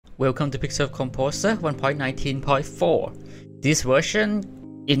Welcome to Pixel Composer 1.19.4. This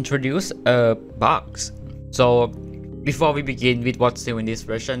version introduced a bugs. So before we begin with what's new in this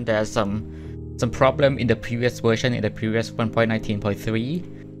version, there's some problem in the previous version, in the previous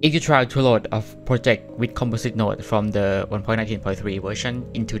 1.19.3. If you try to load a project with composite node from the 1.19.3 version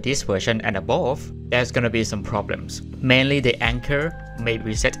into this version and above, there's gonna be some problems. Mainly the anchor may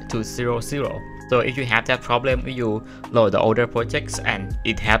reset to 0, 0. So if you have that problem, if you load the older projects and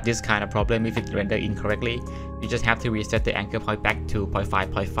it have this kind of problem, if it rendered incorrectly, you just have to reset the anchor point back to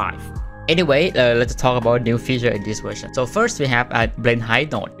 0.5.5. Anyway, let's talk about new feature in this version. So first we have a blend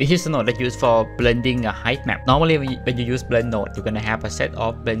height node. This is a node that used for blending a height map. Normally when you use blend node, you're gonna have a set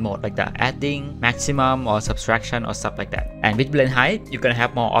of blend mode like the adding, maximum or subtraction or stuff like that. And with blend height, you're gonna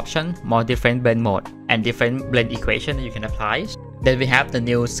have more options, more different blend mode and different blend equation that you can apply. Then we have the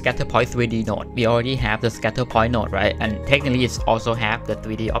new scatter point 3D node. We already have the scatter point node, right? And technically it's also have the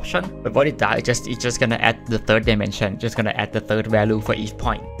 3D option. But what it does, it's just gonna add the third dimension, just gonna add the third value for each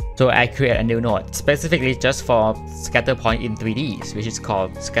point. So I create a new node specifically just for scatter point in 3Ds, which is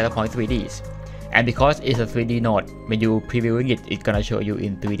called scatter point 3Ds. And because it's a 3D node, when you previewing it, it's gonna show you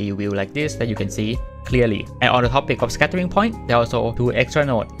in 3D view like this that you can see clearly. And on the topic of scattering point, there are also two extra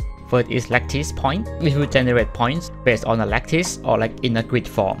nodes. First is lattice point, which will generate points based on a lattice or like in a grid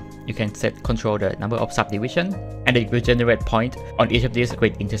form. You can control the number of subdivision and it will generate point on each of these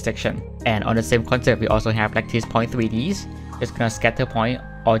grid intersection. And on the same concept, we also have lattice point 3Ds. It's gonna scatter point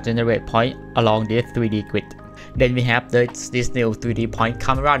or generate point along this 3D grid. Then we have this new 3D point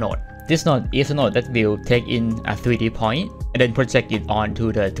camera node. This node is a node that will take in a 3D point and then project it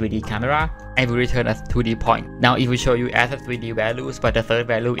onto the 3D camera and will return a 2D point. Now it will show you as a 3D values, but the third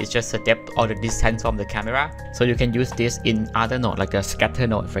value is just the depth or the distance from the camera. So you can use this in other node like a scatter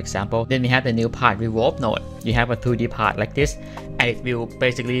node, for example. Then we have the new part revolve node. You have a 2D part like this and it will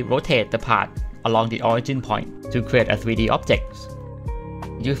basically rotate the part along the origin point to create a 3D object.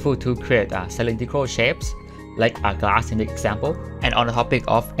 Useful to create cylindrical shapes like a glass in the example. And on the topic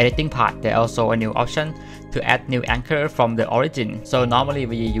of editing part, there's also a new option to add new anchor from the origin. So normally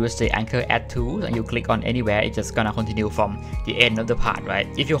when you use the anchor add tool and you click on anywhere, it's just gonna continue from the end of the part, right?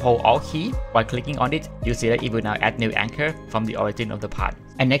 If you hold Alt key while clicking on it, you see that it will now add new anchor from the origin of the part.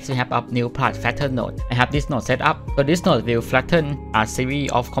 And next we have a new part flatten node. I have this node set up. So this node will flatten a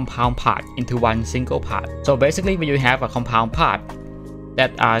series of compound parts into one single part. So basically when you have a compound part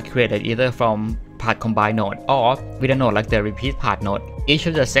that are created either from part combine node or with a node like the repeat part node, each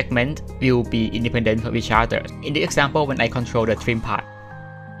of the segments will be independent of each other. In the example, when I control the trim part,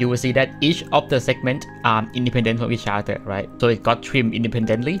 you will see that each of the segments are independent from each other, right? So it got trimmed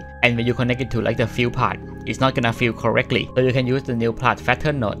independently, and when you connect it to like the fill part, it's not gonna fill correctly. So you can use the new part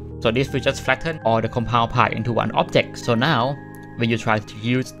flatten node. So this will just flatten all the compound part into one object. So now when you try to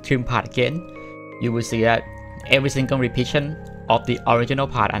use trim part again, you will see that every single repetition of the original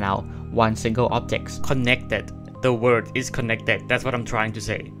part are now one single object. Connected. The word is connected. That's what I'm trying to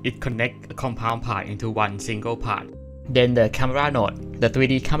say. It connects a compound part into one single part. Then the camera node. The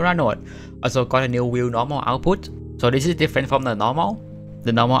 3D camera node also got a new view normal output. So this is different from the normal.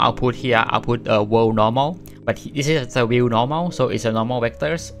 The normal output here output a world normal, but this is a view normal. So it's a normal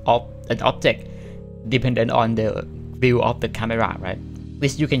vectors of an object dependent on the view of the camera, right?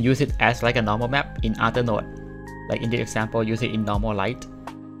 Which you can use it as like a normal map in other node. Like in this example, use it in normal light.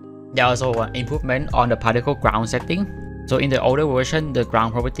 There are also an improvement on the particle ground setting. So in the older version, the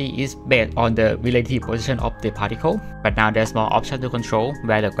ground property is based on the relative position of the particle, but now there's more option to control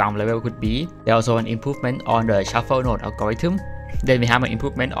where the ground level could be. There's also an improvement on the shuffle node algorithm. Then we have an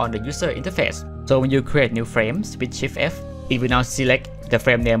improvement on the user interface. So when you create new frames with Shift F, it will now select the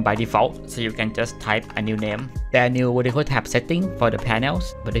frame name by default, so you can just type a new name. There are new vertical tab setting for the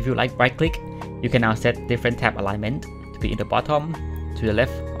panels, but if you like right click, you can now set different tab alignment to be in the bottom, to the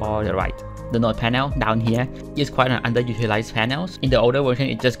left or the right. The node panel down here is quite an underutilized panel. In the older version,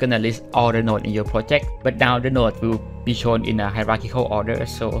 it's just gonna list all the nodes in your project, but now the node will be shown in a hierarchical order,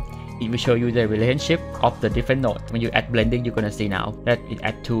 so it will show you the relationship of the different nodes. When you add blending, you're gonna see now that it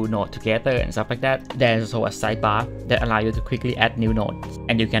adds two nodes together and stuff like that. There's also a sidebar that allows you to quickly add new nodes,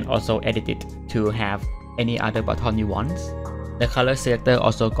 and you can also edit it to have any other button you want. The color selector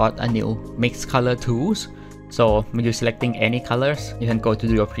also got a new mix color tools. So when you're selecting any colors, you can go to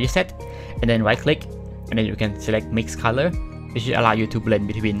your preset and then right click and then you can select mix color, which will allow you to blend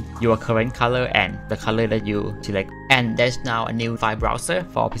between your current color and the color that you select. And there's now a new file browser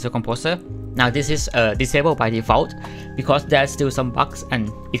for Pixel Composer. Now this is disabled by default because there's still some bugs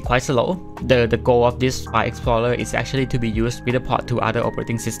and it's quite slow. The goal of this file explorer is actually to be used with a port to other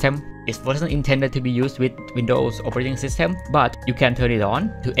operating system. It wasn't intended to be used with Windows operating system, but you can turn it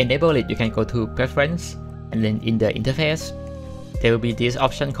on. To enable it, you can go to Preference, and then in the interface, there will be this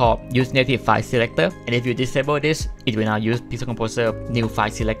option called Use Native File Selector, and if you disable this, it will now use Pixel Composer New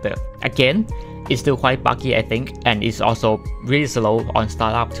File Selector. Again, it's still quite buggy I think, and it's also really slow on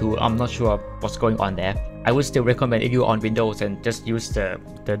startup too. I'm not sure what's going on there. I would still recommend if you're on Windows and just use the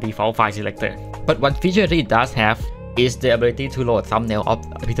default file selector. But one feature that it does have is the ability to load thumbnail of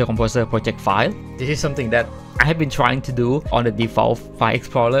a Pixel Composer project file. This is something that I have been trying to do on the default file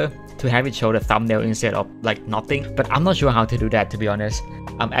explorer, to have it show the thumbnail instead of like nothing, but I'm not sure how to do that, to be honest.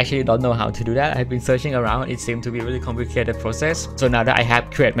 I actually don't know how to do that. I've been searching around. It seemed to be a really complicated process. So now that I have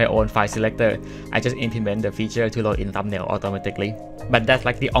created my own file selector, I just implement the feature to load in thumbnail automatically. But that's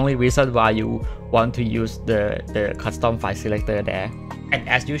like the only reason why you want to use the custom file selector there. And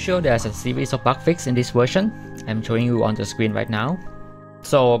as usual, there's a series of bug fixes in this version. I'm showing you on the screen right now.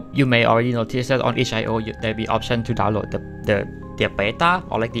 So you may already notice that on each IO there'll be option to download the beta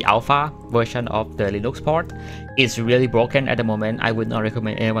or like the alpha version of the Linux port. It's really broken at the moment. I would not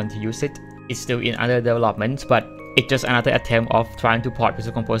recommend anyone to use it. It's still in under development, but it's just another attempt of trying to port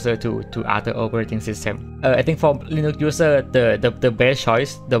Visual Composer to other operating system. I think for Linux user, the best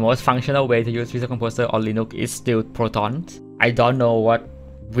choice, the most functional way to use Visual Composer on Linux is still Proton. I don't know what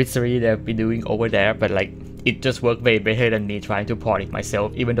wizardry they've been doing over there, but like it just worked way better than me trying to port it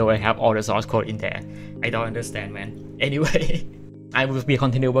myself, even though I have all the source code in there. I don't understand, man. Anyway, I will be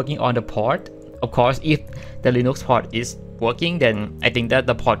continue working on the port. Of course, if the Linux port is working, then I think that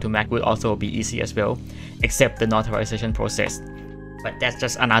the port to Mac will also be easy as well, except the notarization process. But that's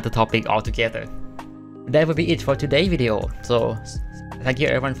just another topic altogether. That will be it for today's video. So thank you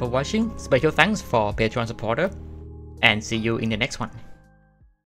everyone for watching. Special thanks for Patreon supporter, and see you in the next one.